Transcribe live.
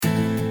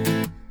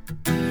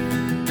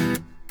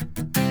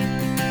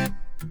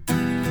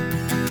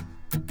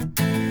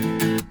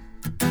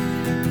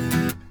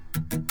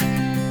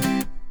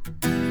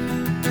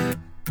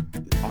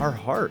our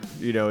heart,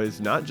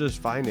 is not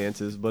just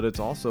finances, but it's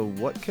also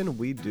what can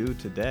we do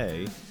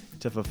today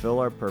to fulfill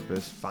our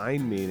purpose,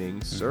 find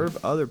meaning,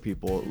 serve other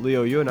people.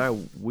 Leo, you and I,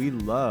 we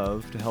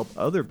love to help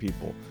other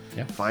people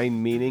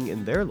find meaning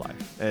in their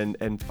life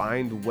and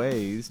find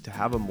ways to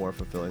have a more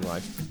fulfilling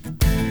life.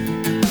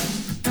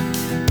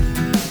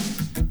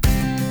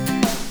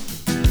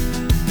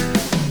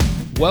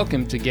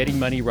 Welcome to Getting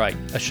Money Right,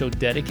 a show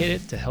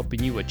dedicated to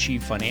helping you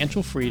achieve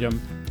financial freedom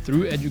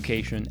through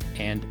education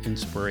and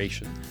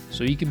inspiration,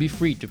 so you can be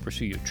free to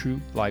pursue your true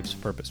life's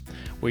purpose.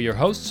 We're your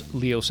hosts,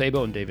 Leo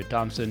Sabo and David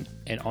Thompson,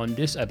 and on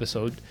this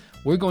episode,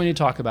 we're going to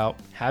talk about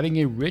having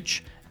a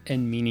rich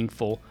and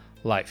meaningful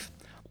life.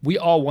 We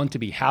all want to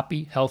be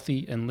happy,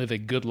 healthy, and live a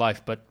good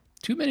life, but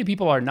too many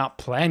people are not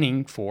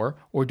planning for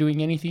or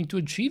doing anything to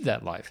achieve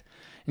that life.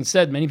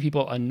 Instead, many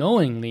people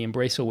unknowingly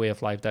embrace a way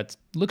of life that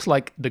looks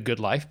like the good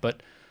life,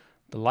 but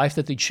the life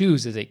that they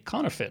choose is a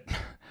counterfeit,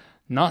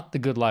 not the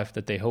good life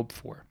that they hope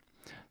for.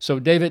 So,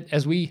 David,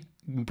 as we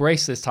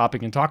embrace this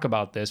topic and talk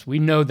about this, we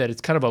know that it's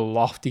kind of a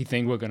lofty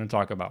thing we're going to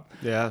talk about.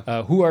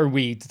 Yeah. Who are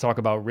we to talk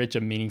about rich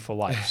and meaningful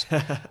lives?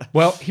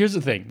 Well, here's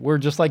the thing. We're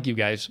just like you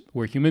guys.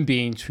 We're human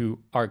beings who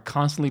are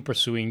constantly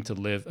pursuing to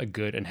live a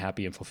good and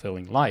happy and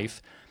fulfilling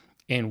life.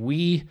 And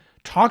we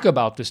talk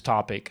about this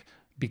topic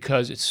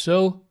because it's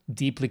so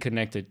deeply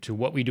connected to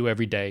what we do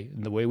every day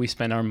and the way we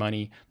spend our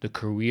money, the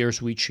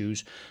careers we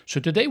choose.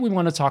 So today we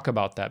want to talk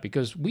about that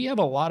because we have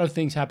a lot of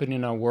things happening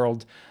in our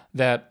world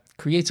that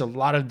creates a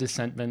lot of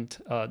dissentment.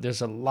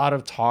 There's a lot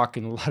of talk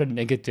and a lot of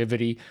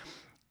negativity,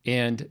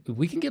 and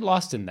we can get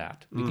lost in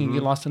that. We can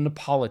get lost in the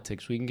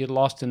politics. We can get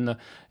lost in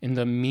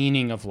the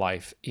meaning of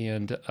life,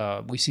 and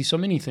we see so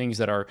many things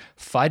that are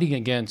fighting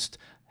against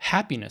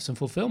happiness and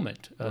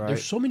fulfillment. Right.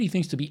 There's so many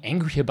things to be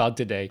angry about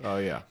today. Oh,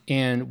 yeah.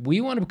 And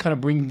we want to kind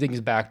of bring things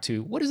back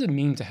to what does it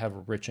mean to have a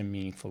rich and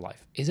meaningful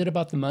life? Is it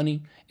about the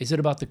money? Is it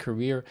about the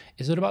career?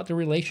 Is it about the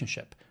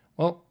relationship?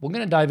 Well, we're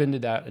going to dive into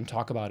that and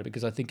talk about it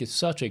because I think it's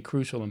such a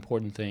crucial,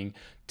 important thing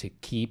to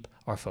keep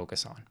our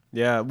focus on.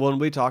 Yeah, when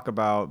we talk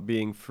about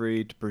being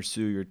free to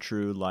pursue your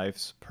true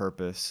life's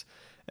purpose,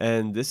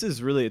 and this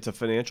is really, it's a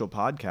financial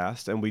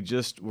podcast, and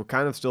we're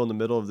kind of still in the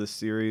middle of this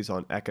series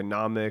on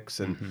economics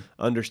and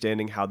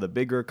understanding how the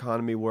bigger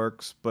economy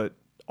works, but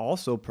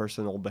also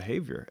personal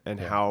behavior and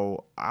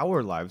how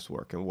our lives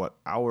work and what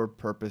our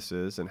purpose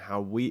is and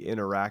how we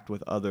interact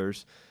with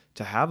others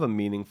to have a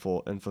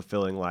meaningful and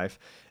fulfilling life.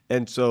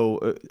 And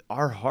so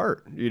our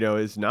heart,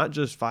 is not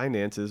just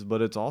finances,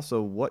 but it's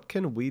also what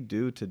can we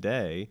do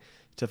today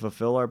to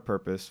fulfill our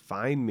purpose,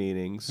 find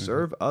meaning,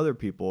 serve other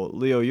people.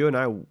 Leo, you and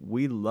I,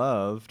 we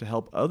love to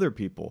help other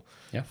people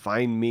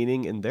find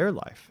meaning in their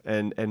life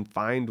and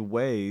find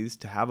ways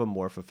to have a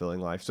more fulfilling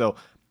life. So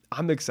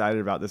I'm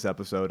excited about this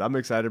episode. I'm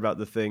excited about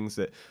the things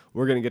that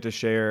we're going to get to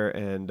share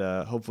and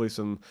hopefully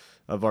some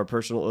of our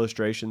personal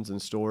illustrations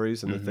and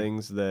stories and the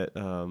things that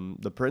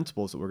the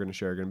principles that we're going to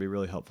share are going to be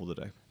really helpful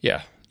today.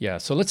 Yeah.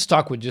 So let's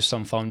talk with just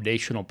some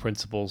foundational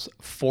principles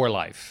for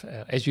life.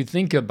 As you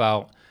think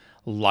about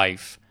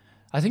life,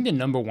 I think the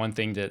number one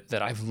thing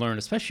that I've learned,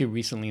 especially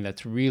recently,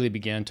 that's really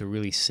began to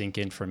really sink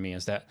in for me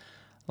is that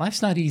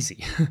life's not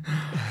easy.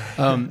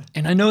 And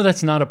I know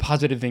that's not a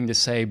positive thing to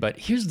say, but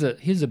here's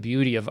the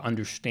beauty of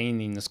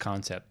understanding this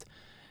concept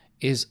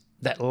is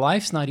that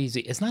life's not easy.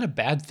 It's not a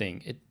bad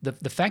thing.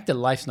 The fact that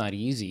life's not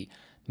easy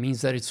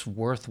means that it's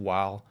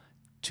worthwhile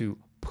to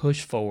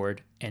push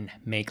forward and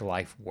make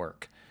life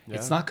work. Yeah.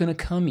 It's not going to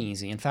come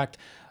easy. In fact,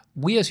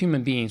 we as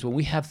human beings, when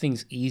we have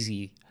things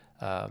easy,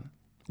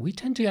 we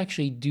tend to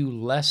actually do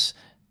less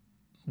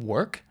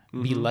work,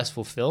 be less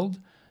fulfilled,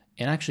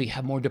 and actually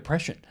have more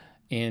depression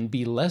and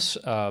be less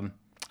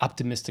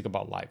optimistic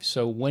about life.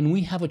 So when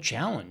we have a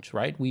challenge,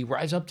 right, we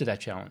rise up to that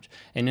challenge.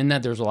 And in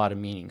that, there's a lot of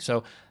meaning.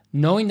 So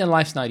knowing that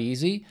life's not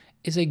easy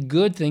is a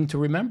good thing to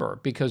remember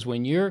because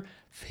when you're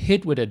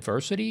hit with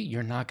adversity,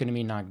 you're not going to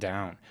be knocked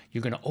down.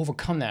 You're going to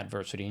overcome that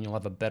adversity and you'll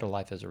have a better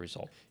life as a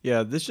result.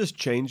 Yeah, this just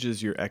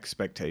changes your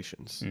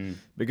expectations.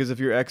 Because if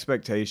your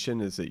expectation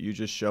is that you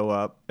just show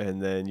up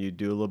and then you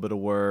do a little bit of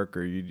work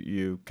or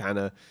you kind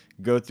of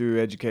go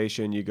through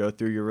education, you go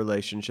through your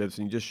relationships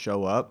and you just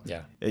show up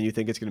and you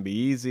think it's going to be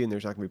easy and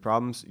there's not going to be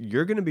problems,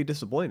 you're going to be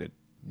disappointed.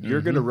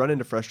 You're going to run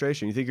into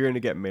frustration. You think you're going to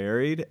get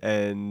married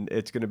and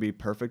it's going to be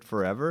perfect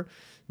forever.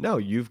 No,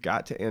 you've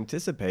got to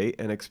anticipate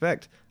and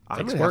expect,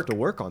 I'm going to have to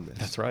work on this.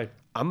 That's right.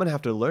 I'm going to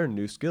have to learn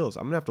new skills.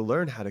 I'm going to have to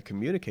learn how to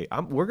communicate.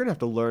 We're going to have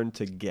to learn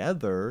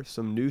together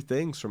some new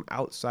things from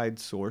outside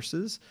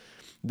sources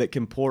that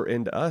can pour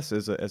into us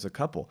as a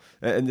couple.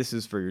 And this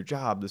is for your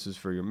job. This is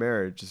for your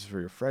marriage. This is for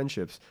your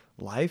friendships.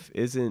 Life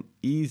isn't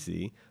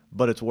easy,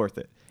 but it's worth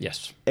it.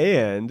 Yes.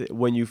 And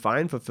when you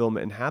find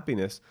fulfillment and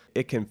happiness,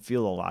 it can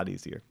feel a lot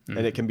easier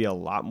and it can be a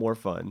lot more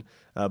fun.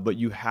 But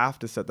you have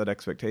to set that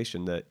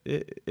expectation that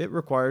it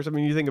requires, I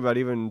mean, you think about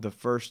even the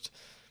first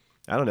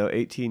I don't know,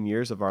 18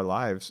 years of our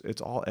lives,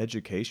 it's all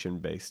education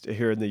based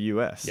here in the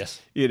US.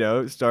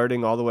 Yes.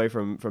 Starting all the way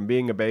from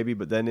being a baby,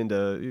 but then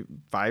into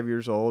 5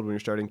 years old when you're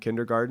starting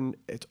kindergarten,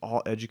 it's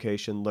all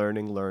education,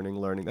 learning, learning,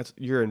 learning.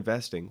 You're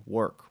investing,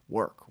 work,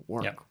 work,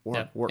 work, Yep. work,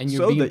 Yep. work, And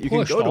you're so being that you can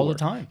pushed go to all the work.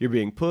 time. You're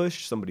being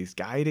pushed, somebody's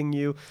guiding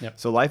you. Yep.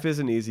 So life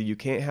isn't easy. You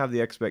can't have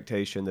the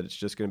expectation that it's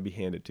just going to be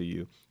handed to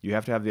you. You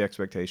have to have the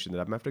expectation that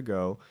I'm going to have to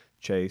go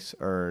chase,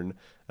 earn,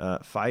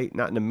 fight,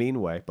 not in a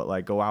mean way, but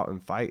like go out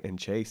and fight and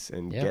chase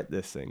and get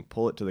this thing,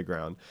 pull it to the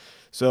ground.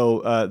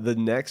 So the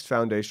next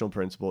foundational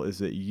principle is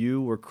that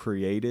you were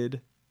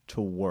created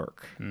to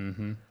work.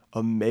 Mm-hmm.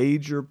 A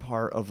major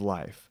part of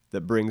life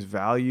that brings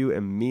value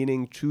and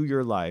meaning to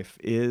your life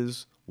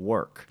is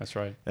work. That's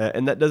right.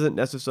 And that doesn't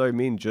necessarily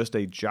mean just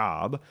a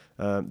job.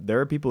 There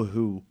are people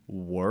who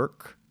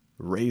work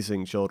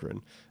raising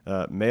children,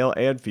 male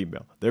and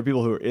female. There are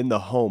people who are in the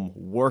home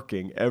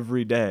working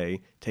every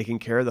day, taking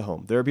care of the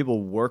home. There are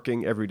people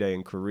working every day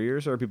in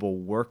careers. There are people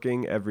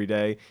working every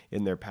day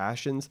in their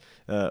passions.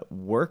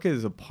 Work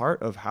is a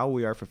part of how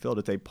we are fulfilled.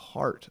 It's a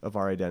part of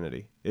our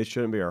identity. It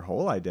shouldn't be our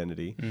whole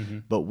identity,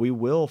 but we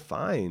will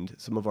find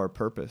some of our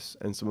purpose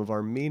and some of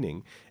our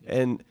meaning.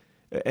 And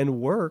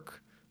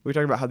work, we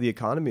talked about how the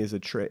economy is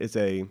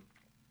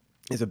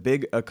a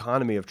big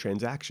economy of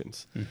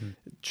transactions.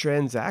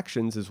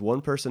 Transactions is one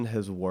person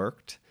has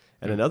worked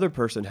and another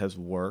person has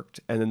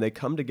worked, and then they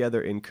come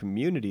together in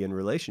community and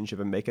relationship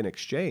and make an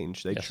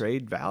exchange. They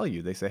trade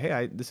value. They say,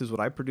 hey, this is what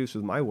I produce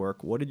with my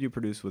work. What did you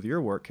produce with your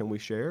work? Can we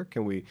share?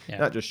 Can we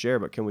not just share,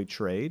 but can we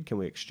trade? Can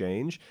we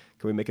exchange?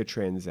 Can we make a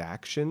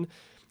transaction?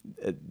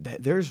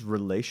 There's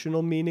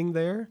relational meaning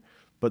there.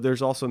 But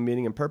there's also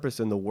meaning and purpose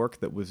in the work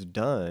that was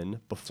done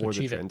before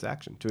the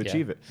transaction to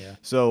achieve it. Yeah.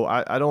 So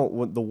I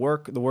don't the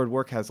word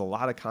work has a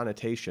lot of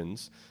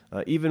connotations.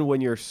 Even when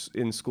you're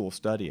in school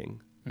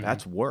studying,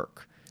 that's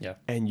work. Yeah.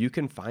 And you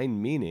can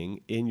find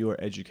meaning in your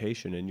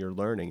education, in your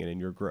learning, and in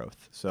your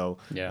growth. So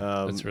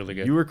that's really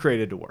good. You were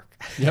created to work.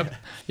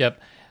 Yep.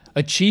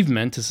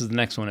 Achievement, this is the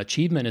next one.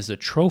 Achievement is a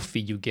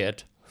trophy you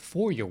get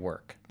for your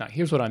work. Now,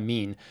 here's what I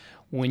mean.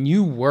 When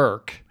you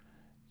work,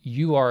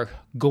 you are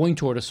going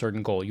toward a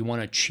certain goal you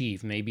want to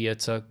achieve. Maybe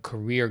it's a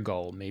career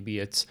goal. Maybe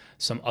it's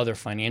some other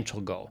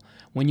financial goal.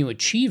 When you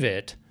achieve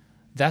it,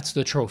 that's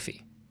the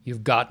trophy.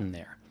 You've gotten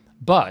there.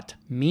 But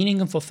meaning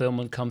and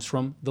fulfillment comes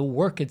from the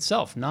work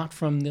itself, not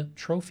from the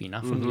trophy,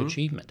 not from the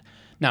achievement.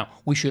 Now,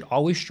 we should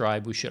always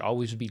strive. We should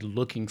always be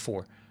looking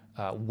for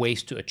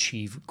ways to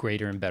achieve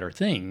greater and better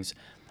things.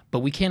 But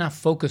we cannot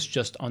focus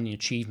just on the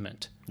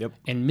achievement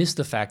and miss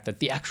the fact that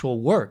the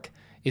actual work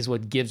is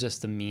what gives us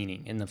the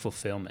meaning and the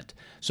fulfillment.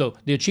 So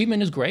the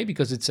achievement is great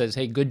because it says,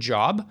 hey, good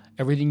job,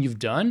 everything you've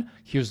done,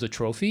 here's the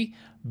trophy,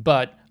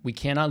 but we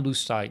cannot lose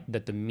sight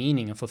that the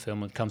meaning and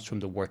fulfillment comes from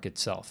the work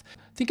itself.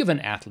 Think of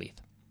an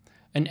athlete.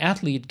 An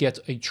athlete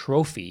gets a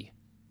trophy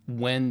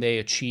when they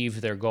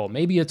achieve their goal.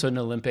 Maybe it's an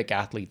Olympic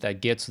athlete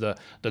that gets the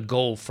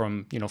goal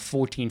from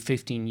 14,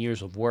 15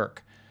 years of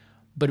work.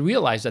 But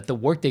realize that the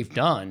work they've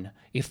done,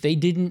 if they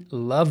didn't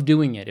love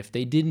doing it, if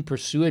they didn't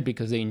pursue it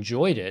because they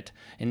enjoyed it,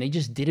 and they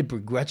just did it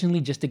begrudgingly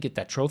just to get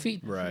that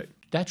trophy,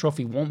 that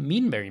trophy won't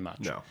mean very much.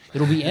 No.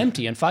 It'll be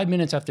empty. And 5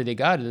 minutes after they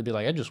got it, they'll be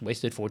like, I just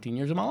wasted 14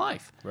 years of my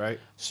life. Right.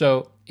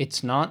 So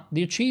it's not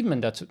the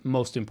achievement that's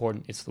most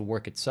important. It's the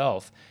work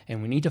itself.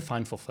 And we need to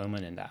find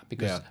fulfillment in that.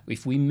 Because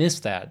if we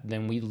miss that,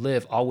 then we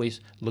live always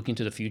looking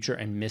to the future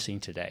and missing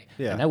today.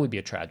 And that would be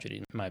a tragedy,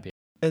 in my opinion.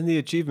 And the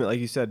achievement, like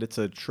you said, it's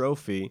a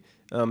trophy.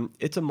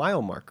 It's a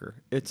mile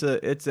marker. It's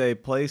a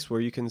place where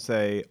you can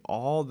say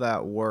all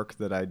that work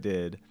that I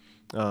did.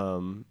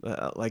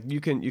 Like you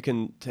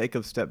can take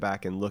a step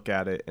back and look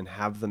at it and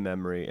have the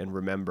memory and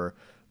remember.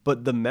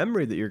 But the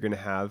memory that you're going to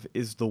have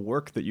is the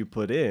work that you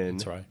put in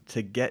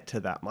to get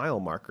to that mile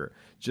marker.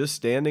 Just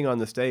standing on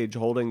the stage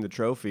holding the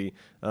trophy,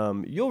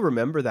 you'll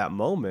remember that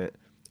moment.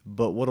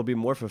 But what'll be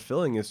more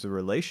fulfilling is the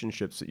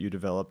relationships that you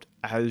developed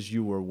as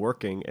you were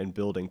working and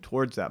building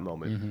towards that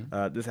moment.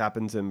 This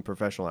happens in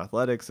professional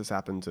athletics. This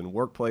happens in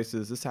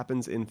workplaces. This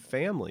happens in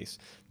families.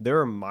 There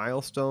are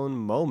milestone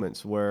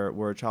moments where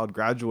a child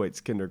graduates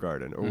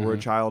kindergarten or where a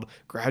child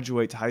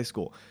graduates high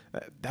school.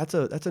 That's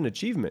an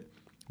achievement.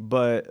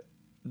 But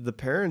the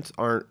parents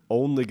aren't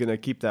only going to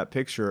keep that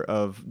picture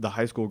of the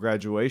high school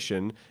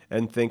graduation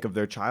and think of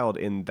their child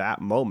in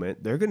that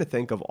moment. They're going to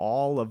think of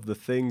all of the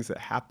things that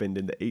happened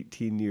in the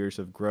 18 years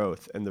of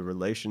growth and the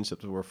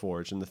relationships that were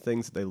forged and the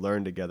things that they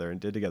learned together and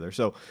did together.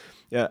 So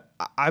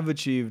I've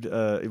achieved,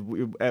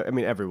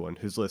 everyone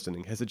who's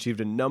listening has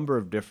achieved a number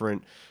of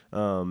different,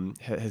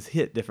 has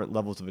hit different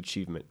levels of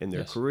achievement in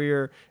their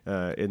career,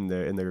 in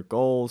their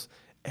goals.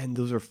 And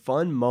those are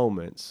fun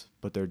moments,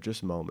 but they're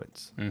just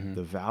moments.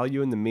 The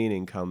value and the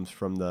meaning comes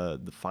from the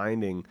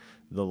finding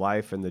the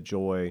life and the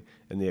joy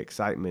and the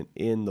excitement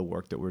in the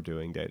work that we're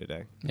doing day to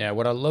day. Yeah,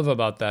 what I love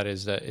about that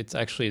is that it's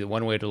actually the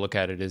one way to look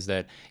at it is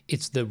that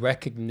it's the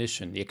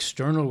recognition, the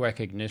external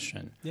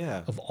recognition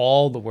of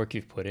all the work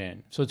you've put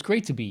in. So it's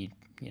great to be,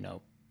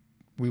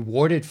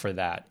 rewarded for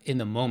that in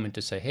the moment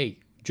to say, hey,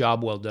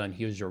 job well done,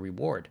 here's your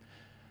reward.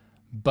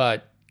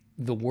 But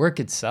the work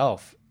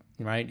itself,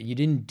 right? You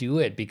didn't do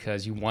it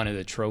because you wanted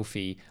a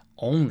trophy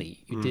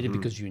only. You did it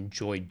because you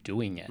enjoyed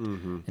doing it.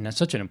 And that's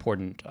such an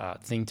important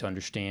thing to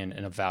understand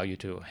and a value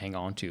to hang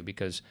on to,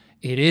 because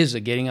it is a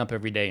getting up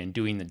every day and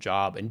doing the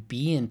job and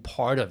being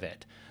part of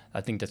it.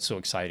 I think that's so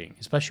exciting,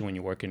 especially when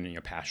you're working in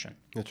your passion.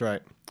 That's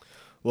right.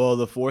 Well,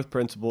 the fourth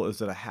principle is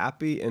that a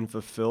happy and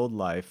fulfilled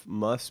life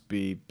must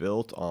be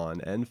built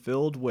on and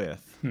filled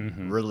with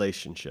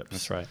relationships.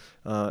 That's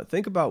right.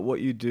 Think about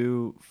what you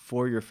do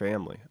for your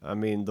family. I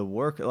mean, the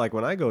work, like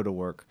when I go to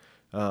work,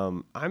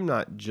 I'm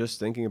not just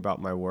thinking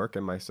about my work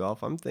and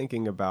myself. I'm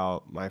thinking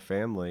about my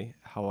family,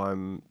 how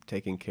I'm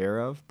taking care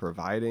of,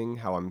 providing,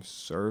 how I'm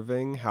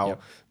serving, how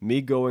Yep.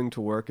 me going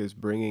to work is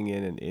bringing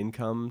in an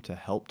income to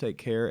help take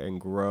care and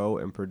grow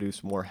and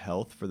produce more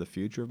health for the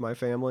future of my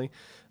family.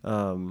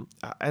 And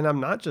I'm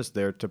not just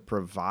there to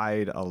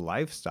provide a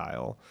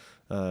lifestyle.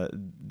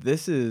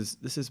 This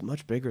is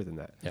much bigger than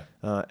that.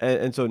 Yeah.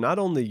 And so not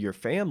only your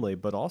family,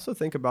 but also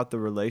think about the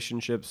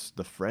relationships,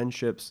 the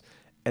friendships,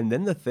 and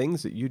then the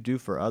things that you do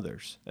for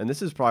others. And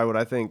this is probably what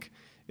I think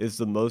is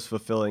the most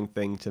fulfilling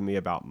thing to me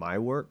about my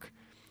work,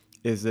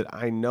 is that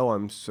I know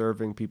I'm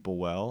serving people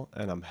well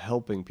and I'm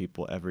helping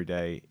people every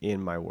day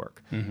in my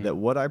work. That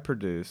what I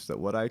produce, that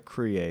what I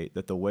create,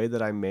 that the way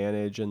that I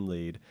manage and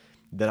lead,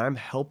 that I'm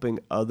helping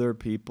other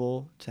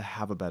people to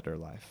have a better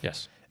life.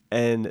 Yes.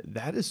 And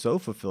that is so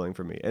fulfilling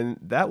for me. And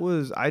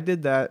I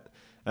did that.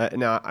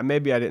 Now,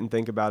 maybe I didn't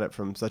think about it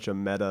from such a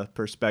meta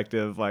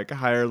perspective, like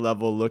higher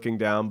level looking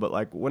down, but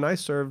like when I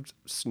served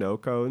snow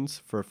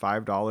cones for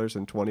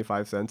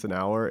 $5.25 an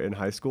hour in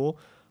high school,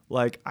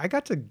 like I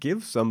got to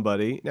give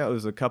somebody, now it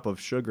was a cup of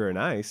sugar and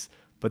ice,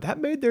 but that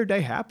made their day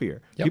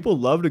happier. Yep. People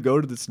love to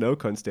go to the snow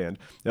cone stand.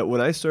 Now,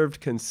 when I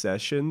served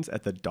concessions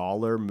at the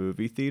dollar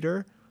movie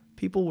theater,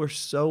 people were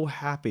so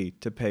happy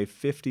to pay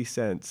 50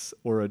 cents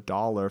or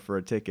 $1 for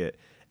a ticket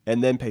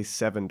and then pay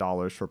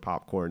 $7 for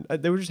popcorn.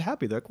 They were just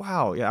happy. They're like,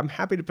 wow, yeah, I'm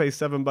happy to pay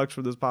 $7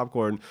 for this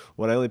popcorn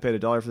when I only paid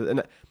 $1 for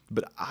this.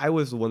 But I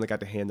was the one that got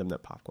to hand them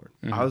that popcorn.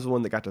 I was the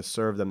one that got to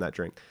serve them that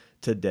drink.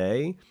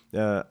 Today,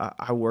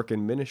 I work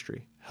in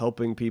ministry,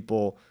 helping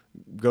people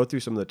go through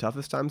some of the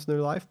toughest times in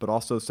their life, but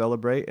also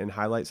celebrate and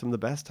highlight some of the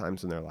best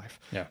times in their life.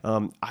 Yeah.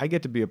 I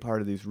get to be a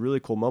part of these really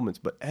cool moments,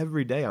 but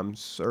every day I'm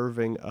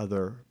serving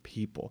other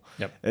people.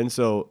 Yep. And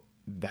so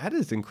that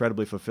is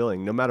incredibly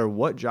fulfilling. No matter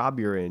what job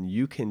you're in,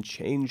 you can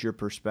change your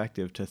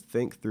perspective to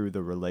think through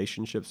the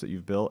relationships that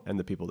you've built and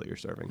the people that you're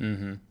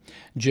serving.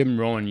 Jim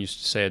Rohn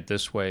used to say it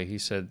this way. He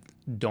said,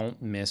 don't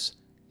miss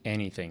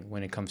anything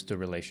when it comes to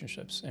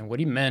relationships. And what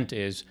he meant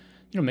is,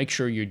 make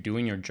sure you're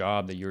doing your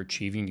job, that you're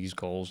achieving these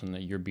goals and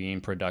that you're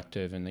being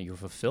productive and that you're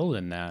fulfilled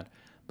in that,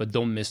 but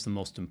don't miss the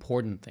most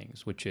important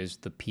things, which is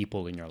the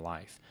people in your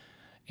life.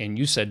 And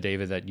you said,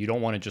 David, that you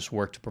don't want to just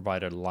work to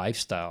provide a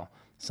lifestyle.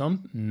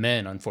 Some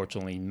men,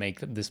 unfortunately, make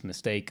this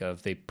mistake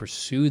of they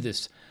pursue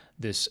this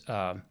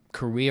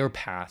career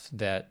path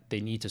that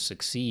they need to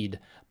succeed,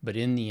 but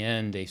in the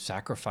end, they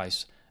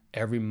sacrifice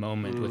every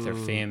moment with their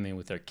family,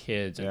 with their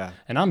kids. Yeah.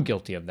 And I'm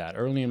guilty of that.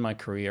 Early in my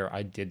career,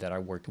 I did that. I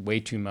worked way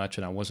too much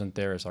and I wasn't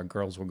there as our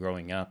girls were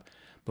growing up.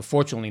 But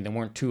fortunately, they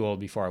weren't too old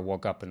before I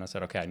woke up and I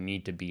said, okay, I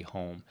need to be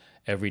home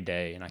every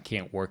day and I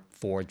can't work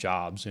 4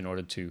 jobs in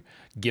order to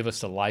give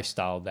us the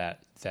lifestyle that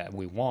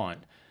we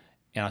want.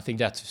 And I think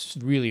that's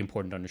really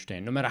important to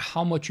understand. No matter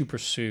how much you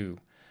pursue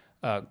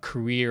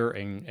career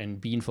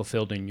and being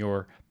fulfilled in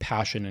your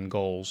passion and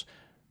goals,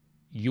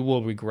 you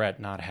will regret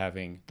not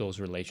having those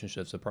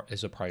relationships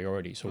as a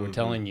priority. So we're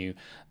telling you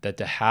that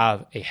to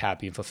have a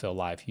happy and fulfilled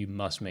life, you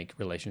must make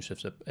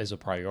relationships as a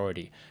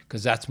priority,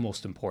 because that's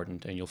most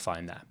important, and you'll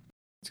find that.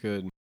 That's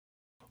good.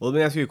 Well, let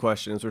me ask you a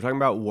question. So we're talking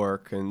about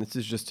work, and this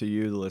is just to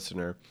you, the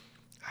listener.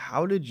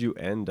 How did you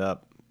end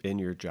up in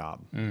your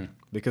job?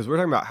 Because we're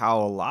talking about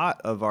how a lot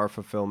of our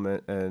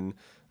fulfillment and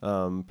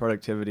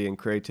productivity and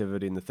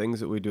creativity and the things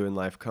that we do in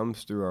life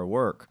comes through our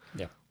work.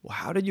 Yeah. Well,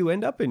 how did you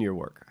end up in your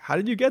work? How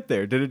did you get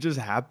there? Did it just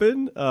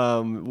happen?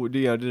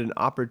 Did an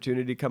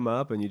opportunity come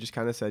up and you just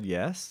kind of said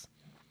yes?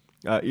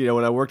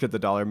 When I worked at the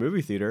Dollar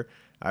Movie Theater,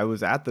 I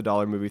was at the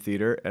Dollar Movie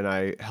Theater and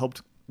I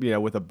helped,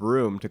 with a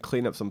broom to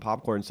clean up some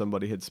popcorn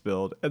somebody had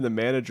spilled. And the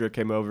manager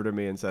came over to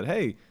me and said,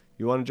 "Hey,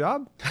 you want a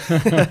job?"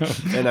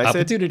 And I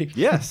Opportunity. said,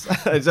 yes.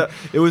 So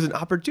it was an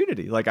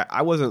opportunity. Like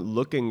I wasn't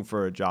looking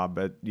for a job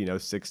at,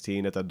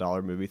 16 at the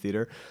Dollar Movie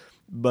Theater,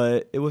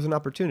 but it was an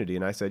opportunity.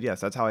 And I said,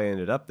 yes, that's how I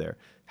ended up there.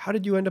 How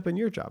did you end up in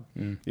your job?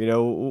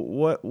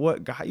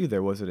 What got you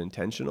there? Was it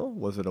intentional?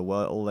 Was it a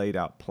well laid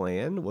out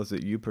plan? Was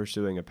it you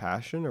pursuing a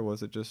passion, or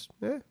was it just,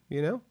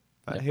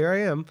 here I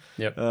am?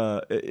 Yep.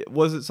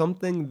 Was it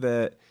something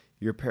that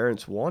your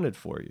parents wanted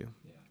for you?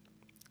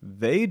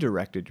 They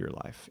directed your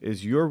life.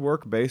 Is your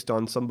work based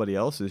on somebody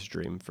else's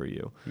dream for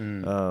you?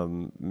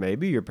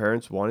 Maybe your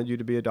parents wanted you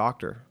to be a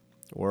doctor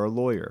or a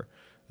lawyer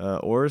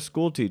or a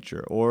school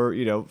teacher, or,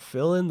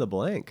 fill in the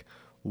blank.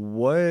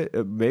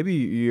 Maybe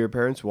your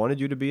parents wanted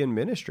you to be in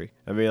ministry.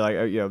 I mean,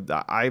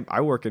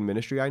 I work in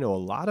ministry. I know a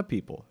lot of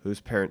people whose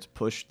parents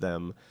pushed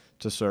them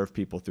to serve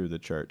people through the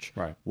church.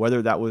 Right.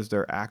 Whether that was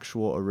their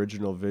actual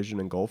original vision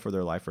and goal for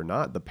their life or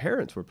not, the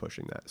parents were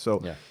pushing that.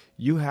 So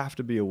you have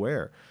to be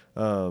aware.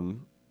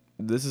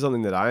 This is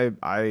something that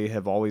I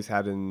have always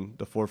had in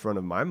the forefront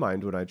of my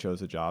mind when I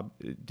chose a job.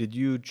 Did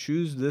you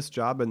choose this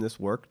job and this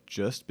work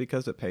just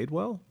because it paid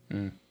well?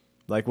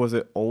 Like, was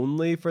it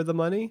only for the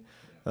money?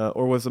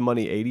 Or was the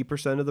money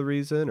 80% of the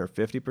reason or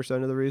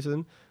 50% of the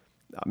reason?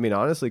 I mean,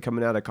 honestly,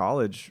 coming out of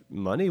college,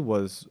 money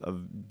was a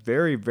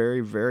very,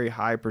 very, very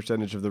high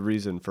percentage of the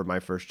reason for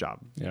my first job.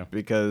 Yeah.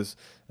 Because,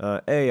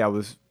 I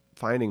was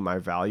finding my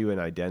value and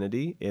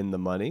identity in the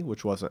money,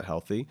 which wasn't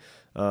healthy.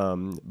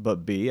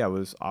 But B, I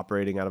was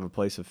operating out of a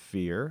place of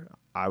fear.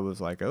 I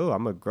was like, oh,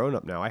 I'm a grown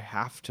up now. I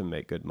have to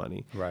make good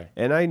money. Right.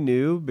 And I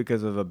knew,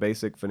 because of a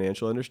basic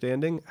financial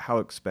understanding, how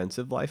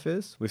expensive life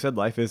is. We said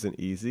life isn't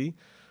easy.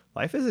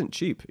 Life isn't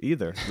cheap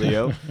either,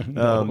 Leo.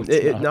 No,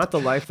 it's not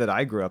the life that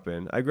I grew up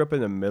in. I grew up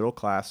in a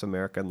middle-class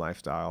American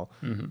lifestyle,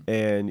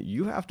 and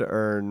you have to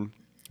earn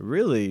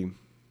really,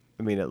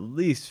 I mean, at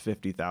least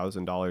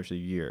 $50,000 a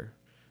year,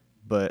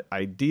 but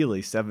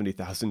ideally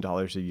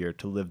 $70,000 a year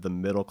to live the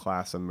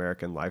middle-class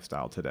American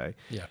lifestyle today.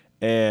 Yeah.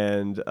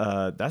 And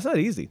that's not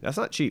easy. That's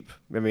not cheap.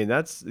 I mean,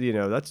 that's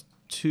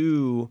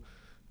two.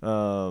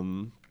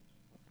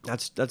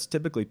 That's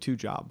typically two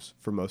jobs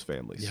for most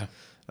families.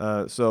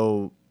 Yeah.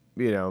 So,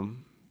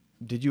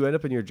 did you end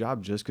up in your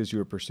job just because you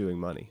were pursuing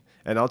money?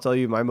 And I'll tell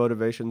you, my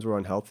motivations were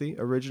unhealthy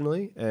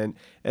originally. And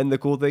the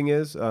cool thing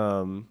is,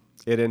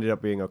 it ended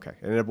up being okay.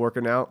 It ended up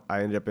working out.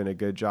 I ended up in a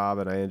good job,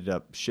 and I ended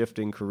up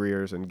shifting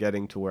careers and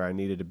getting to where I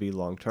needed to be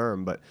long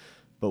term. But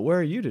where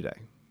are you today?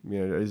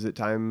 Is it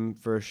time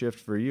for a shift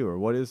for you, or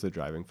what is the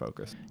driving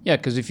focus? Yeah,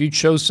 because if you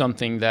chose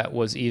something that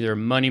was either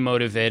money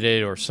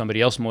motivated or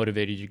somebody else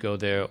motivated you to go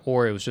there,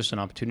 or it was just an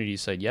opportunity you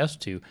said yes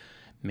to,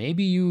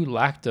 maybe you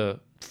lacked the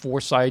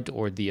foresight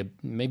or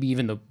maybe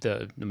even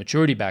the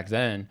maturity back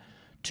then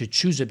to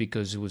choose it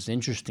because it was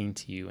interesting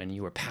to you and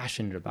you were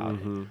passionate about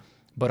it.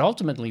 But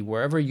ultimately,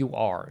 wherever you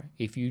are,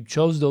 if you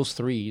chose those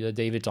three that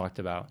David talked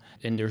about,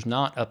 and there's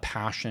not a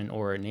passion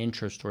or an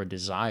interest or a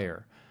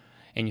desire,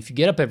 and if you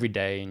get up every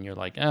day and you're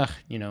like, I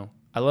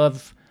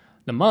love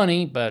the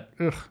money, but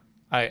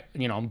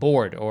I'm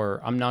bored,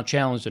 or I'm not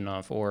challenged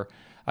enough, or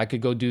I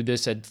could go do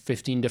this at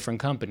 15 different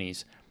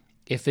companies.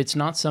 If it's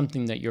not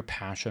something that you're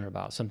passionate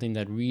about, something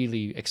that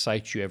really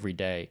excites you every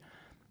day,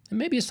 then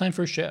maybe it's time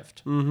for a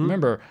shift.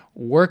 Remember,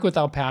 work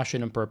without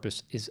passion and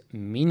purpose is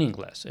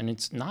meaningless, and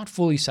it's not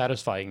fully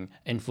satisfying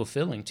and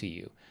fulfilling to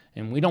you.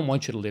 And we don't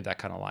want you to live that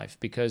kind of life,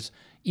 because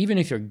even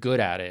if you're good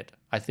at it,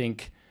 I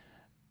think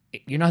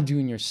you're not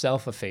doing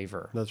yourself a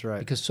favor. That's right.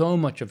 Because so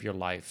much of your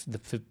life,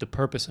 the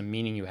purpose and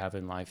meaning you have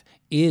in life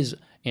is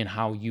in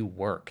how you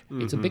work.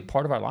 It's a big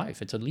part of our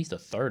life. It's at least a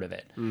third of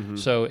it.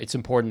 So it's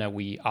important that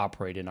we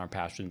operate in our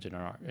passions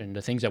and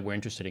the things that we're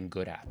interested in,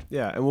 good at.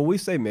 Yeah, and when we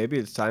say maybe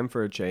it's time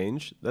for a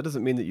change, that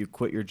doesn't mean that you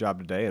quit your job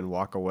today and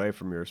walk away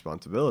from your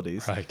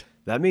responsibilities. Right.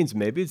 That means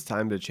maybe it's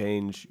time to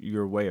change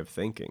your way of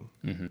thinking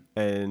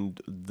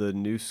and the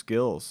new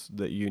skills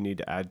that you need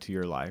to add to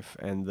your life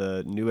and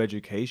the new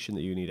education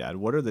that you need to add.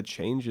 What are the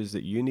changes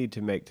that you need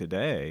to make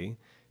today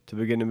to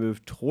begin to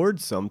move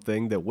towards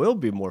something that will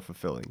be more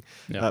fulfilling?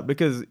 Yeah.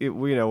 Because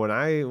when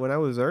I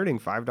was earning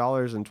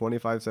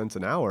 $5.25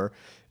 an hour,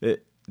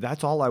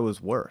 that's all I was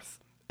worth.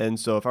 And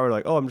so if I were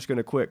like, oh, I'm just going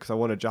to quit because I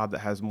want a job that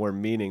has more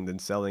meaning than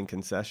selling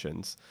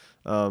concessions.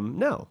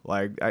 No,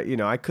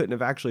 I couldn't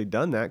have actually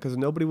done that because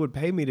nobody would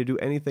pay me to do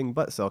anything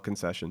but sell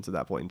concessions at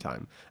that point in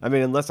time. I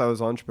mean, unless I was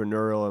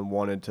entrepreneurial and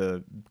wanted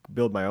to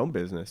build my own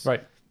business.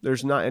 Right.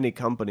 There's not any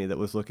company that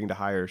was looking to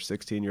hire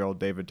 16-year-old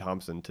David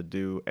Thompson to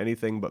do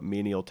anything but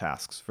menial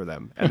tasks for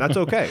them. And that's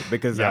okay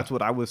because that's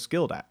what I was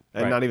skilled at.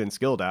 And not even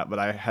skilled at, but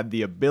I had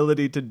the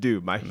ability to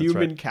do. My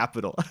human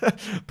capital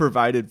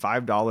provided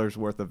 $5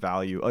 worth of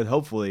value and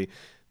hopefully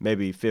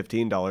maybe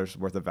 $15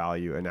 worth of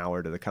value an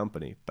hour to the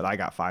company. But I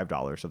got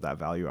 $5 of that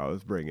value I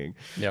was bringing.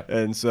 Yep.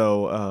 And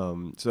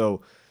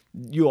so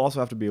you also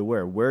have to be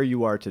aware where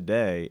you are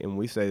today. And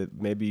we say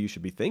that maybe you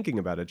should be thinking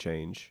about a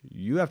change.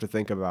 You have to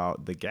think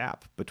about the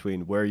gap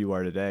between where you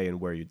are today and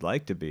where you'd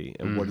like to be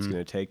and what it's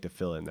going to take to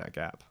fill in that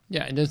gap.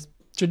 Yeah, and there's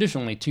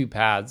traditionally two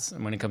paths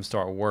when it comes to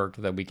our work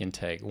that we can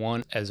take.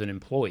 One as an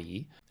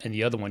employee, and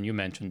the other one you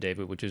mentioned,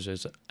 David, which is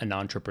as an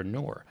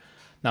entrepreneur.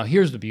 Now,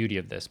 here's the beauty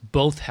of this.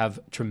 Both have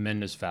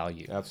tremendous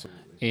value.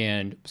 Absolutely.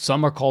 And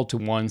some are called to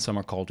one, some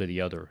are called to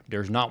the other.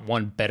 There's not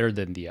one better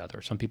than the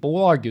other. Some people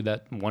will argue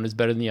that one is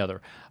better than the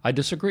other. I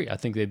disagree. I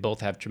think they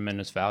both have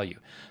tremendous value.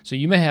 So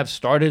you may have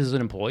started as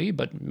an employee,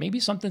 but maybe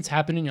something's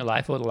happened in your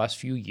life over the last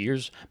few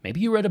years. Maybe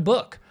you read a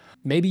book.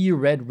 Maybe you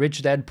read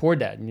Rich Dad, Poor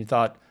Dad, and you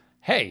thought,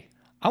 hey,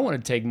 I want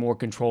to take more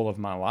control of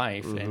my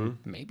life, and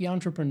maybe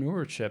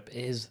entrepreneurship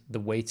is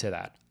the way to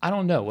that. I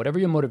don't know. Whatever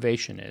your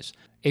motivation is,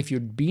 if you're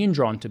being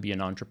drawn to be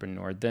an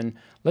entrepreneur, then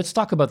let's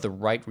talk about the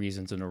right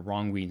reasons and the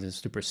wrong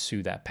reasons to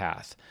pursue that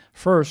path.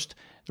 First,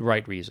 the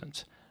right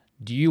reasons.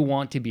 Do you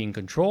want to be in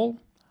control?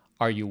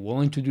 Are you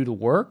willing to do the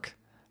work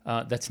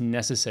that's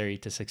necessary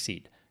to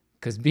succeed?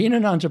 Because being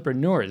an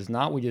entrepreneur is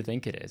not what you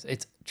think it is.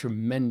 It's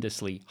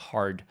tremendously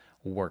hard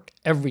work.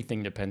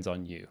 Everything depends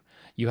on you.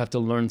 You have to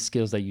learn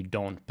skills that you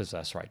don't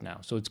possess right now.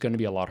 So it's going to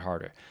be a lot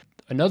harder.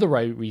 Another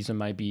right reason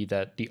might be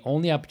that the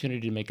only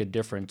opportunity to make a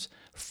difference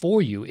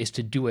for you is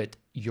to do it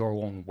your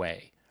own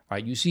way,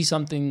 right? You see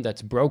something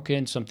that's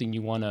broken, something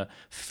you want to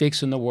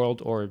fix in the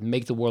world or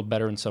make the world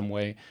better in some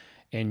way.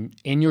 And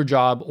in your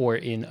job or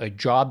in a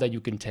job that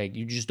you can take,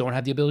 you just don't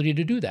have the ability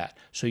to do that.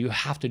 So you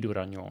have to do it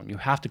on your own. You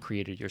have to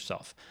create it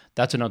yourself.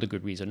 That's another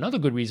good reason. Another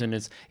good reason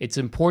is it's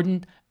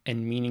important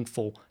and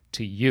meaningful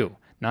to you,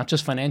 not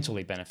just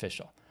financially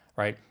beneficial,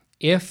 right?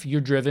 If you're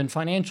driven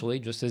financially,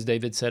 just as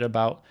David said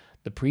about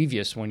the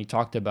previous, when he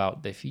talked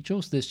about if you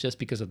chose this just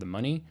because of the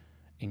money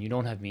and you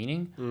don't have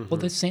meaning, well,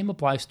 the same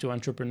applies to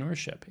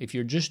entrepreneurship. If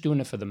you're just doing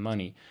it for the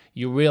money,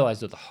 you realize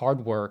that the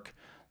hard work,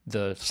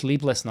 the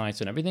sleepless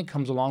nights and everything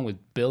comes along with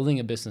building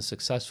a business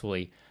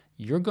successfully,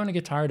 you're going to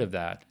get tired of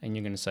that and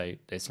you're going to say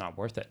it's not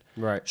worth it.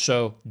 Right.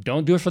 So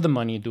don't do it for the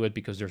money, do it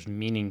because there's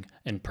meaning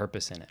and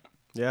purpose in it.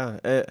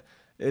 Yeah.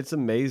 It's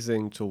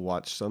amazing to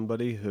watch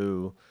somebody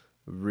who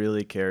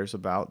really cares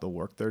about the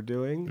work they're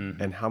doing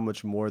and how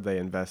much more they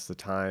invest the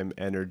time,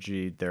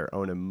 energy, their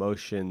own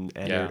emotion,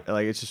 and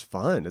like it's just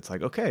fun. It's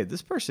like, okay,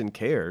 this person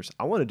cares.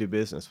 I want to do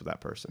business with that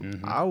person.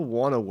 I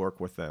want to work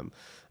with them.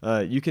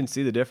 You can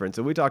see the difference.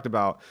 And we talked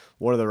about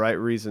one of the right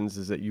reasons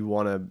is that you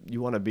want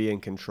to be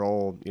in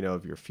control,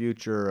 of your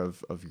future,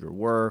 of your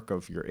work,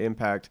 of your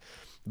impact.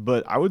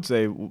 But I would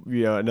say,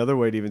 another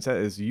way to even say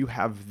it is you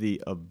have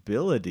the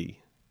ability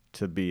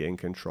to be in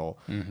control.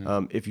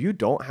 If you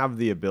don't have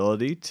the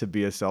ability to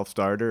be a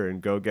self-starter and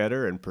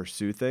go-getter and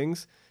pursue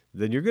things,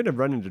 then you're going to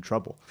run into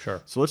trouble.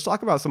 Sure. So let's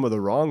talk about some of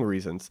the wrong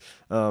reasons.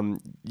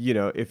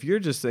 If you're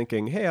just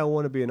thinking, hey, I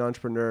want to be an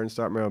entrepreneur and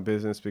start my own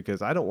business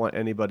because I don't want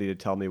anybody to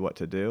tell me what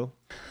to do.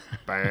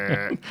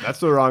 That's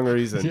the wrong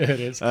reason. Yeah, it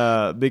is.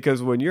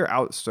 Because when you're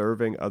out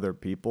serving other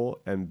people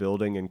and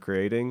building and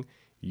creating,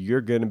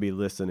 you're going to be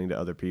listening to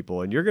other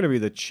people and you're going to be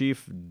the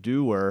chief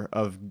doer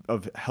of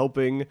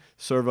helping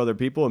serve other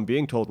people and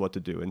being told what to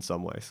do in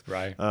some ways.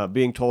 Right.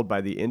 Being told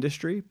by the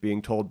industry, being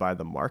told by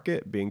the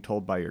market, being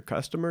told by your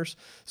customers.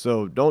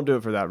 So don't do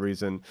it for that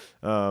reason.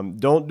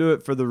 Don't do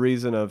it for the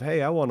reason of,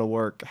 hey, I want to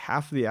work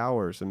half the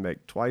hours and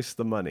make twice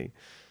the money.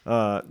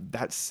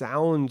 That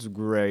sounds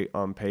great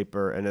on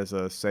paper and as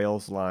a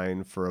sales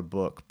line for a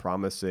book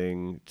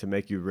promising to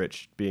make you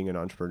rich being an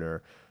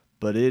entrepreneur.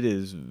 But it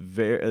is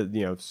there's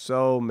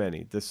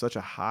such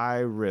a high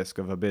risk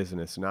of a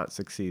business not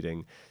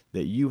succeeding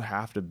that you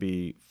have to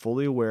be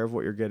fully aware of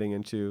what you're getting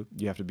into.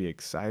 You have to be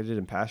excited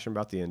and passionate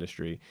about the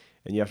industry,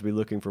 and you have to be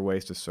looking for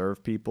ways to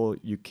serve people.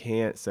 You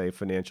can't say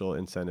financial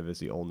incentive is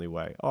the only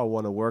way. Oh, I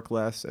want to work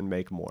less and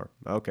make more.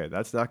 Okay,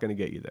 that's not going to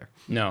get you there.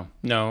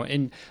 No.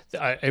 And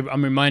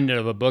I'm reminded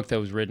of a book that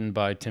was written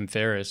by Tim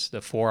Ferriss, The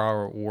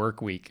 4-Hour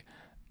Work Week.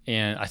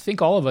 And I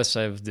think all of us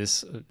have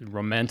this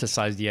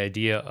romanticized the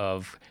idea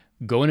of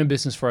going in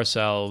business for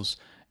ourselves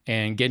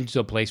and getting to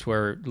a place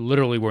where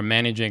literally we're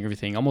managing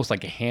everything, almost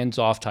like a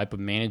hands-off type of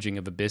managing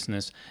of a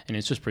business, and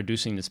it's just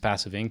producing this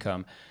passive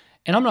income.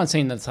 And I'm not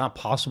saying that's not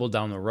possible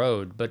down the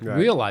road, but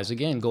realize,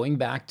 again, going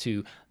back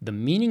to the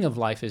meaning of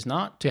life is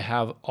not to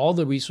have all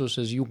the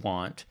resources you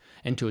want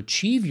and to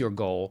achieve your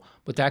goal,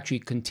 but to actually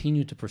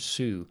continue to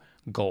pursue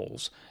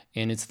goals.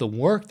 And it's the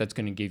work that's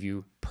going to give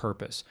you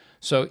purpose.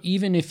 So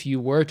even if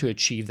you were to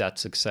achieve that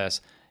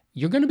success,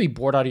 you're going to be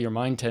bored out of your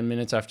mind 10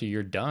 minutes after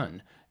you're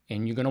done,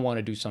 and you're going to want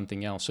to do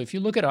something else. So if you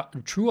look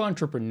at true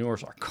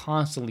entrepreneurs are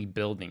constantly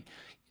building.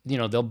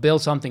 They'll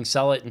build something,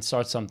 sell it, and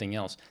start something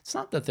else. It's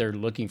not that they're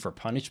looking for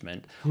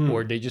punishment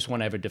or they just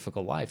want to have a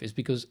difficult life. It's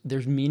because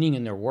there's meaning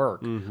in their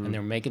work and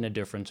they're making a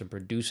difference and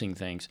producing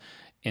things.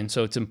 And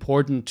so it's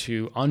important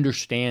to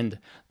understand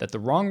that the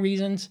wrong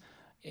reasons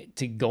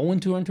to go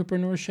into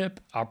entrepreneurship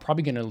are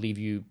probably going to leave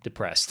you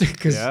depressed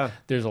because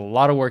there's a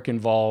lot of work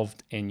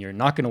involved and you're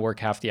not going to work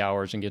half the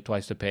hours and get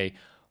twice the pay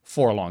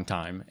for a long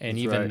time. And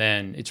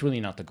then it's really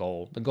not the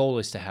goal. The goal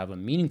is to have a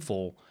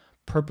meaningful,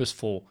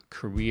 purposeful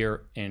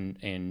career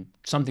and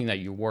something that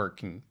you're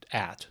working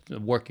at, the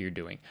work you're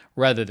doing,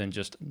 rather than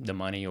just the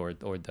money or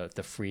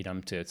the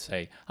freedom to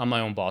say, I'm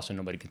my own boss and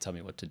nobody can tell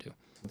me what to do.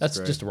 That's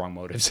just the wrong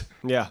motives.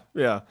 Yeah.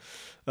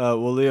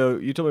 Well, Leo,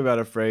 you told me about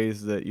a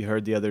phrase that you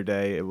heard the other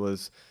day. It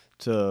was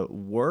to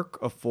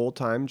work a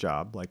full-time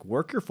job, like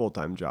work your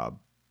full-time job,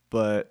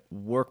 but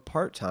work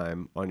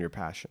part-time on your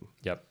passion.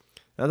 Yep.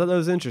 I thought that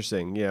was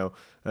interesting.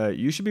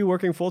 You should be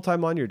working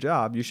full-time on your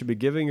job. You should be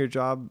giving your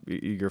job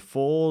your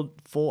full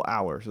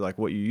hours, like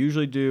what you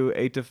usually do,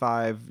 8 to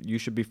 5. You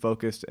should be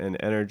focused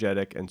and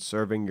energetic and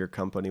serving your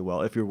company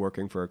well if you're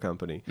working for a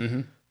company.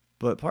 Mm-hmm.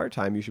 But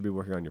part-time, you should be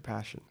working on your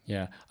passion.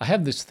 Yeah. I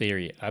have this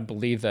theory. I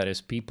believe that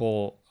as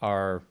people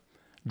are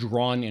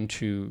drawn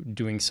into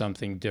doing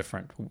something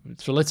different.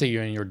 So let's say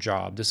you're in your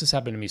job. This has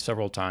happened to me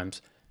several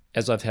times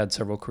as I've had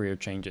several career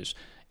changes.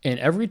 And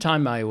every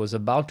time I was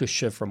about to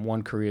shift from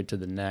one career to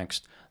the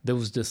next, there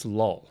was this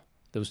lull.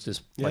 There was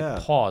this Yeah.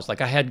 like pause.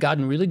 Like I had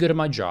gotten really good at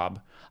my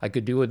job. I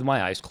could do it with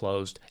my eyes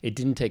closed. It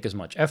didn't take as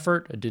much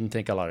effort. It didn't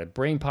take a lot of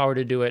brain power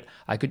to do it.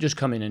 I could just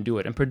come in and do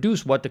it and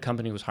produce what the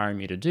company was hiring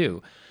me to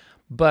do.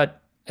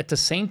 But at the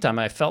same time,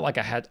 I felt like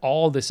I had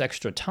all this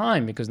extra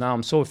time because now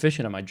I'm so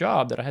efficient at my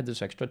job that I had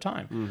this extra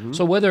time.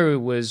 So whether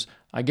it was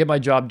I get my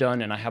job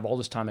done and I have all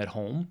this time at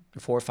home,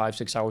 4, 5,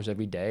 6 hours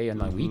every day and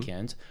my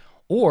weekends,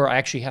 or I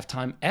actually have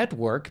time at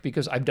work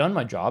because I've done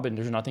my job and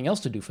there's nothing else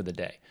to do for the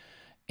day.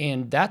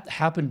 And that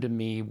happened to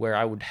me where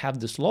I would have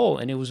this lull.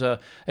 And it was at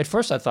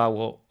first I thought,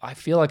 well, I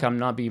feel like I'm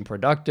not being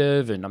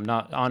productive and I'm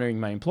not honoring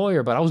my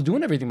employer, but I was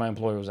doing everything my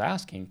employer was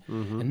asking.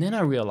 And then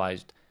I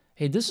realized,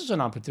 hey, this is an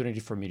opportunity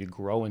for me to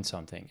grow in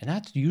something. And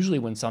that's usually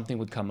when something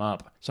would come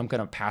up, some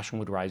kind of passion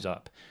would rise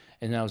up.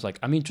 And I was like,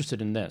 I'm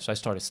interested in this. I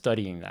started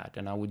studying that.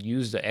 And I would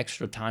use the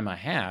extra time I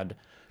had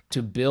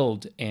to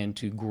build and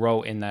to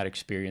grow in that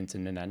experience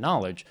and in that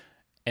knowledge.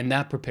 And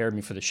that prepared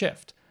me for the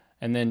shift.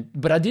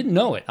 But I didn't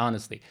know it,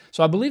 honestly.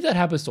 So I believe that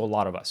happens to a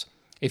lot of us.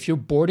 If you're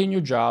bored in your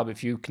job,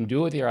 if you can do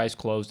it with your eyes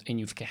closed and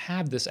you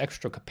have this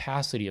extra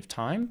capacity of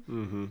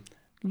time,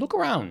 look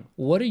around.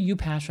 What are you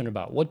passionate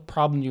about? What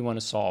problem do you want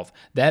to solve?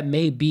 That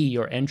may be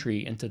your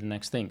entry into the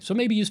next thing. So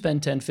maybe you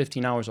spend 10,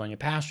 15 hours on your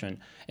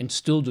passion and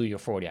still do your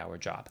 40-hour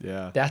job.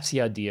 Yeah. That's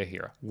the idea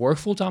here. Work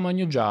full-time on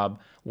your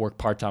job, work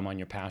part-time on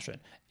your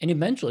passion. And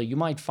eventually you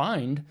might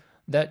find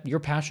that your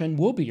passion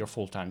will be your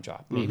full-time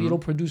job. Maybe it'll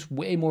produce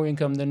way more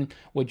income than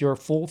what your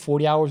full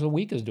 40 hours a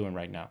week is doing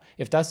right now.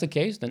 If that's the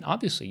case, then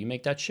obviously you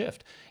make that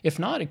shift. If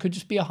not, it could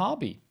just be a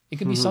hobby. It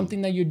could be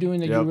something that you're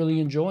doing that you're really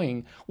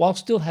enjoying while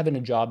still having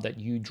a job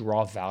that you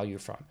draw value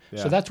from.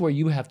 So that's where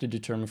you have to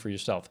determine for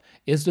yourself,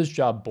 is this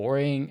job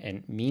boring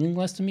and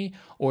meaningless to me,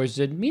 or is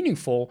it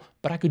meaningful,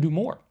 but I could do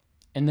more?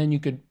 And then you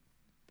could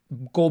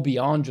go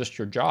beyond just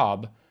your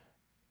job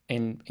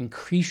and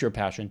increase your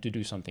passion to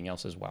do something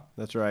else as well.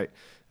 That's right.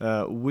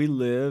 We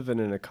live in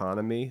an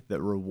economy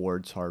that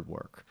rewards hard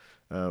work.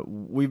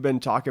 We've been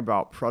talking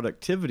about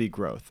productivity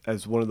growth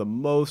as one of the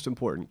most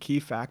important key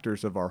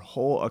factors of our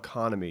whole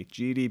economy,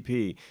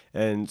 GDP,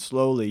 and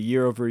slowly,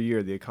 year over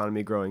year, the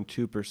economy growing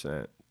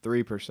 2%,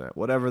 3%,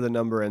 whatever the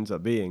number ends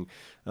up being.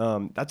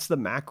 That's the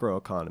macro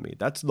economy.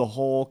 That's the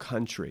whole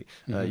country.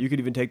 You could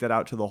even take that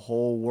out to the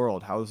whole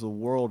world. How is the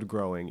world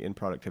growing in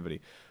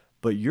productivity?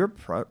 But your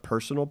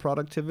personal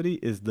productivity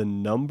is the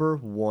number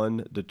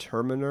one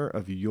determiner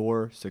of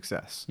your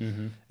success.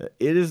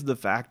 It is the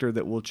factor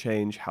that will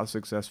change how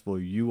successful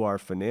you are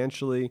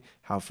financially,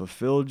 how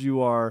fulfilled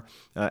you are.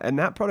 And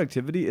that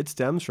productivity, it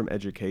stems from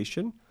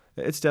education.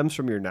 It stems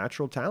from your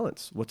natural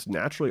talents, what's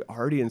naturally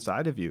already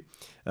inside of you,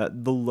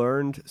 the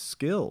learned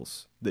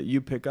skills that you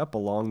pick up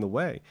along the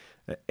way,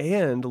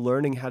 and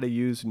learning how to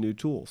use new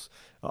tools.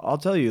 I'll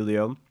tell you,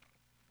 Leo,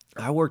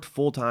 I worked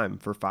full-time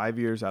for 5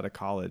 years out of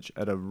college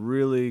at a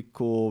really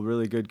cool,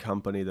 really good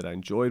company that I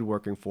enjoyed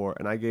working for,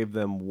 and I gave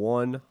them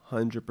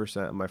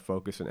 100% of my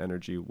focus and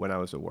energy when I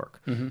was at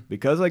work.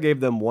 Because I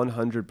gave them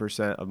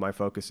 100% of my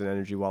focus and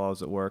energy while I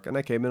was at work, and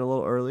I came in a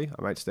little early,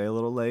 I might stay a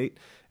little late,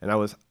 and I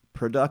was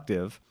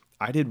productive,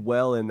 I did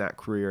well in that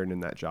career and in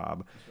that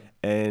job,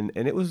 and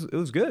it was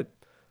good.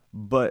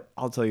 But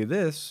I'll tell you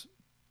this,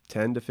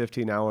 10 to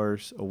 15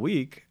 hours a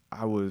week,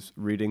 I was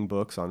reading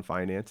books on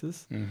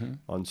finances,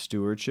 on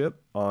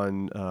stewardship,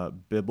 on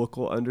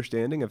biblical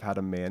understanding of how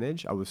to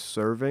manage. I was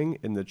serving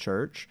in the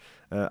church.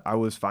 I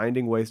was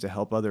finding ways to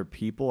help other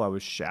people. I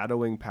was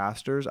shadowing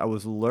pastors. I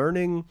was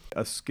learning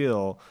a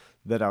skill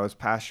that I was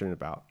passionate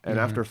about. And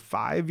after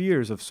 5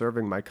 years of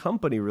serving my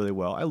company really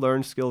well, I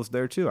learned skills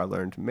there too. I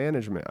learned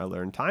management. I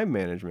learned time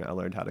management. I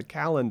learned how to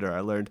calendar. I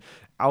learned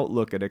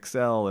Outlook and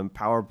Excel and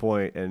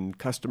PowerPoint and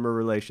customer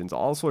relations,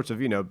 all sorts of,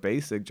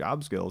 basic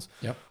job skills.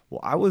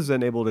 Well, I was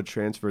then able to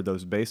transfer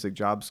those basic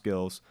job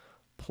skills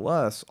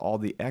plus all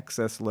the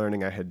excess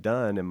learning I had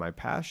done in my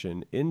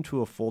passion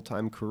into a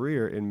full-time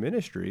career in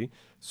ministry,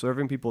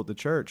 serving people at the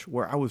church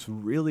where I was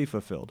really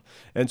fulfilled.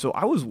 And so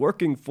I was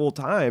working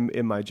full-time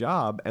in my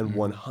job and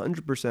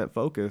 100%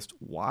 focused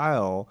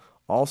while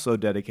also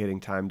dedicating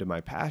time to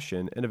my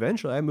passion. And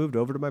eventually I moved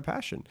over to my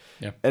passion.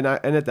 And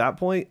at that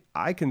point,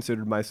 I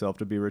considered myself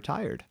to be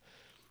retired.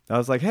 I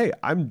was like, hey,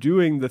 I'm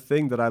doing the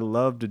thing that I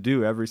love to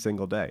do every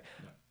single day.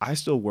 I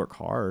still work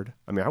hard.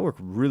 I mean, I work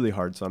really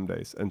hard some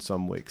days and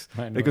some weeks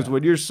because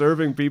when you're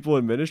serving people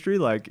in ministry,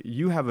 like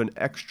you have an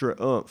extra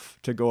oomph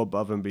to go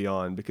above and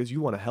beyond because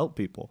you want to help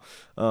people.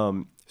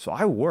 So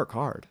I work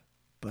hard,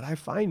 but I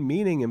find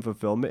meaning and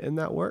fulfillment in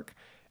that work.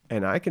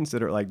 And I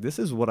consider it like this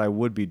is what I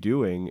would be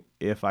doing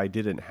if I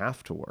didn't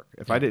have to work.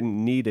 If I didn't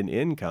need an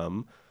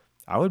income,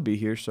 I would be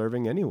here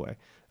serving anyway.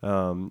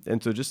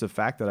 And so just the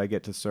fact that I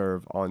get to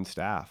serve on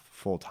staff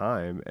full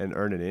time and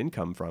earn an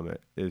income from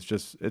it is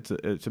just,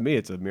 to me,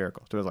 it's a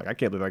miracle. So I was like, I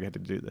can't believe I get to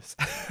do this.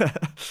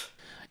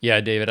 Yeah,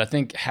 David, I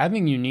think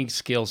having unique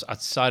skills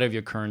outside of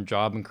your current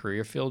job and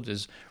career field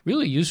is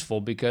really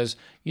useful because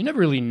you never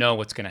really know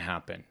what's going to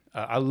happen.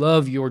 I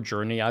love your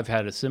journey. I've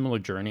had a similar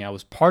journey. I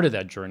was part of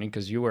that journey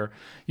because you were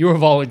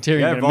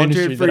volunteering in a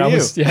ministry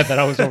that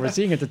I was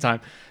overseeing at the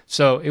time.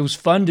 So it was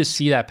fun to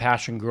see that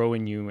passion grow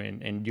in you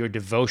and your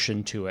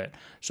devotion to it.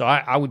 So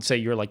I would say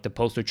you're like the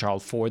poster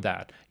child for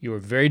that. You were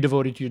very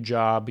devoted to your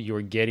job. You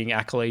were getting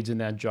accolades in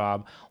that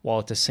job, while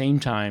at the same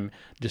time,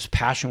 this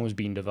passion was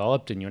being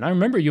developed in you. And I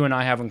remember you and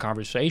I having a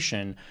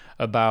conversation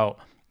about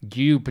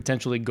you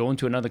potentially going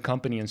to another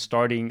company and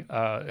starting,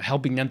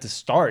 helping them to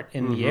start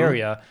in the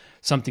area,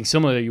 something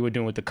similar that you were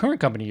doing with the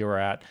current company you were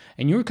at.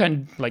 And you were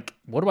kind of like,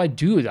 what do I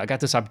do? I got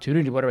this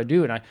opportunity. What do I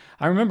do? And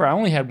I remember I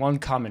only had one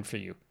comment for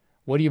you.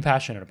 What are you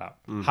passionate about?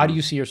 How do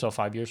you see yourself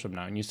 5 years from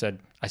now? And you said,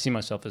 I see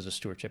myself as a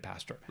stewardship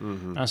pastor.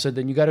 And I said,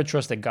 then you got to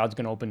trust that God's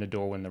going to open the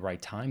door when the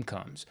right time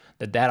comes,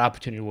 that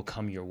opportunity will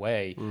come your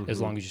way as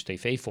long as you stay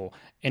faithful.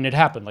 And it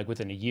happened like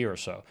within a year or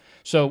so.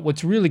 So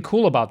what's really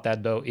cool about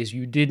that, though, is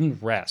you didn't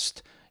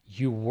rest.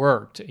 You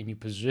worked and you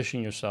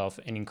positioned yourself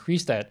and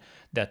increased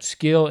that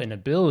skill and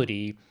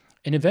ability,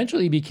 and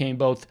eventually became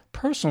both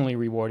personally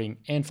rewarding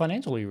and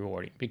financially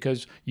rewarding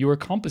because you were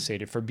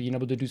compensated for being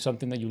able to do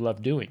something that you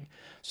love doing.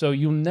 So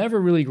you'll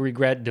never really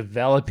regret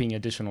developing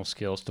additional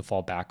skills to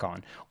fall back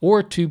on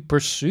or to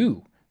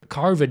pursue,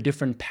 carve a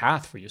different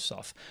path for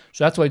yourself.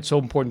 So that's why it's so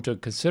important to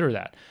consider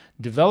that.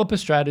 Develop a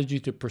strategy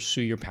to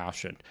pursue your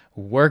passion.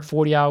 Work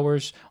 40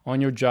 hours on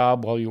your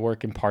job while you're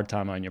working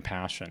part-time on your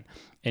passion.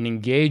 And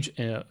engage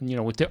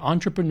with the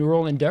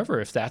entrepreneurial endeavor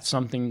if that's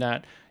something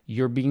that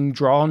you're being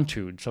drawn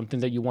to, something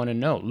that you want to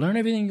know. Learn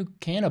everything you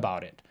can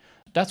about it.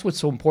 That's what's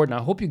so important.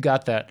 I hope you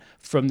got that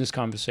from this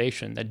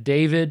conversation, that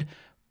David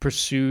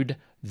pursued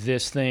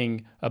this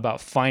thing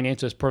about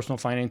finances, personal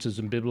finances,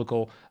 and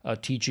biblical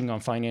teaching on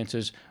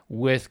finances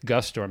with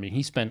gusto. I mean,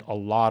 he spent a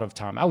lot of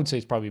time. I would say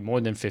it's probably more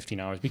than 15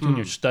 hours. Between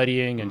your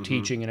studying and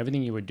teaching and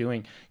everything you were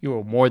doing, you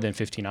were more than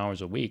 15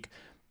 hours a week.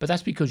 But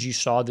that's because you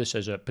saw this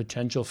as a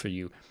potential for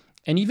you.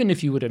 And even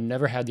if you would have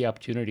never had the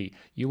opportunity,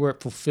 you were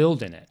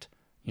fulfilled in it.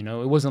 It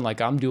wasn't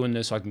like I'm doing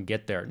this so I can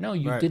get there. No,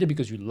 you did it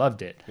because you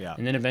loved it. Yeah.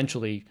 And then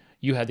eventually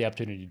you had the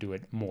opportunity to do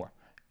it more.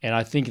 And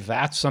I think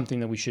that's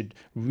something that we should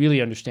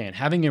really understand.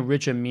 Having a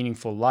rich and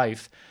meaningful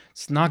life,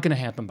 it's not going to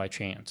happen by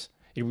chance.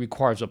 It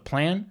requires a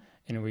plan,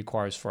 and it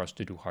requires for us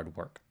to do hard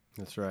work.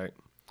 That's right.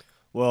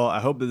 Well, I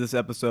hope that this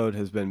episode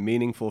has been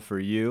meaningful for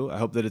you. I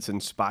hope that it's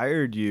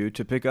inspired you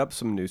to pick up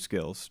some new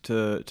skills,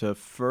 to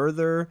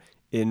further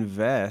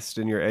invest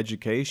in your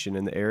education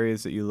in the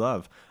areas that you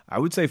love. I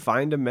would say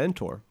find a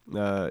mentor.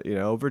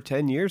 Over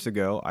 10 years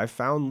ago, I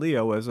found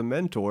Leo as a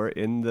mentor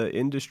in the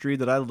industry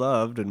that I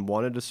loved and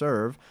wanted to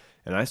serve,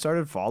 and I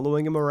started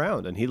following him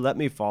around, and he let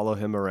me follow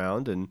him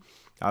around, and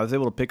I was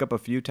able to pick up a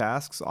few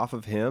tasks off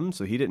of him,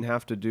 so he didn't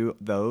have to do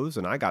those,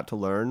 and I got to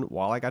learn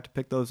while I got to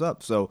pick those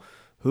up. So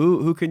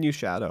who can you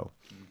shadow?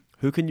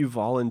 Who can you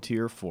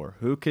volunteer for?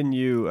 Who can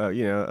you,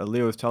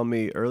 Leo was telling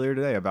me earlier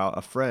today about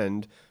a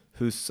friend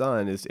whose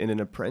son is in an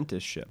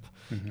apprenticeship,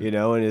 and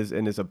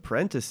is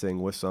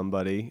apprenticing with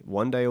somebody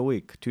 1 day a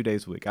week, 2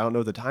 days a week. I don't know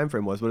what the time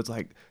frame was, but it's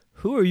like,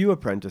 who are you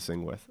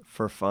apprenticing with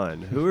for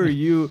fun? Who are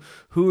you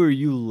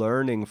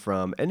learning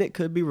from? And it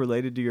could be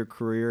related to your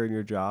career and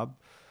your job,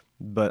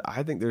 but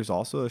I think there's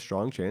also a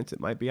strong chance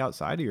it might be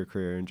outside of your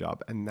career and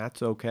job, and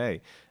that's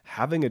okay.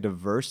 Having a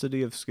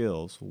diversity of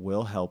skills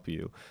will help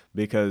you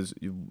because,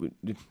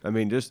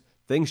 just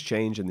things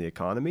change in the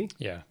economy.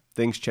 Yeah.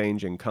 Things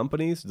change in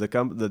companies.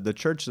 The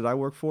church that I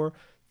work for,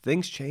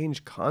 things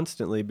change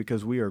constantly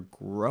because we are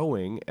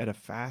growing at a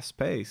fast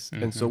pace.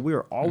 And so we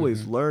are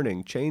always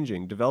learning,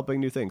 changing, developing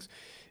new things.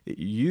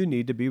 You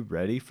need to be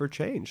ready for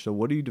change. So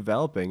what are you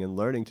developing and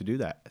learning to do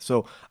that?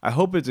 So I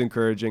hope it's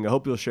encouraging. I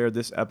hope you'll share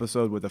this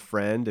episode with a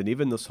friend, and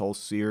even this whole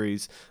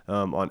series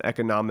on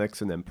economics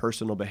and then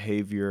personal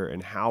behavior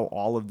and how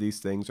all of these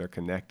things are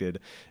connected.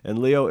 And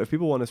Leo, if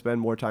people want to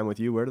spend more time with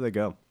you, where do they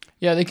go?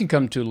 Yeah, they can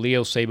come to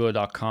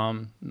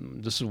leosabo.com.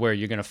 This is where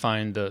you're going to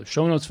find the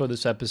show notes for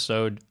this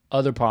episode,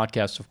 other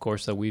podcasts, of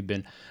course, that we've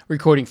been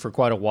recording for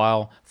quite a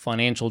while,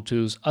 financial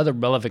tools, other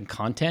relevant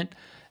content.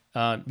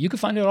 You can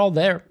find it all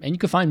there, and you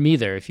can find me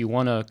there. If you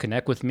want to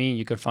connect with me,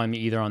 you can find me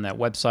either on that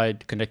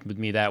website, connect with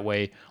me that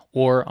way,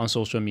 or on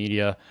social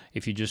media.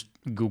 If you just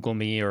Google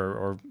me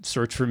or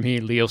search for me,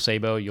 Leo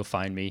Sabo, you'll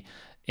find me.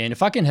 And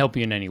if I can help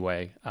you in any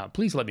way,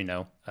 please let me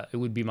know. It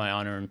would be my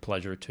honor and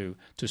pleasure to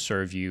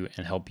serve you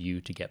and help you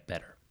to get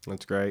better.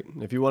 That's great.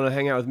 If you want to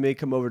hang out with me,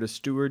 come over to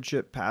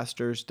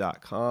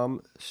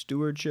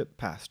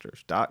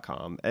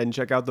stewardshippastors.com, and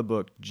check out the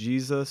book,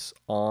 Jesus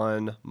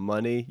on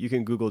Money. You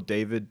can Google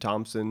David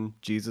Thompson,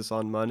 Jesus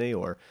on Money,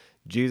 or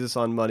Jesus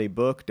on Money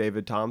book,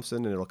 David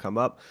Thompson, and it'll come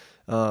up.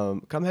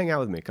 Come hang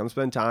out with me. Come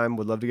spend time.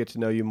 Would love to get to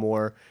know you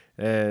more.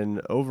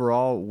 And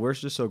overall, we're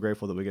just so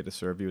grateful that we get to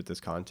serve you with this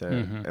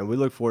content. And we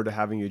look forward to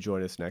having you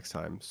join us next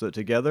time. So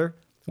together,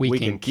 we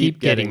can keep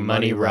getting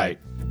money right.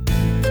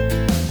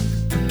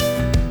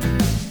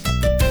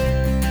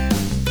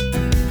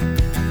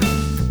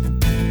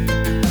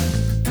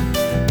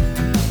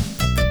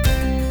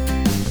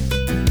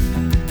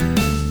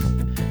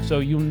 So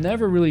you'll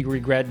never really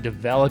regret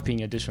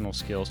developing additional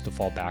skills to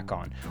fall back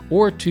on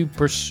or to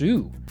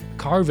pursue,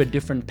 carve a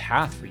different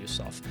path for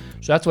yourself.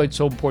 So that's why it's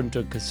so important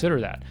to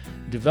consider that.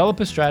 Develop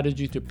a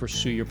strategy to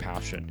pursue your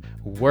passion.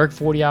 Work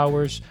 40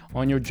 hours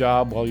on your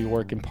job while you're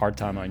working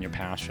part-time on your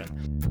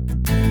passion.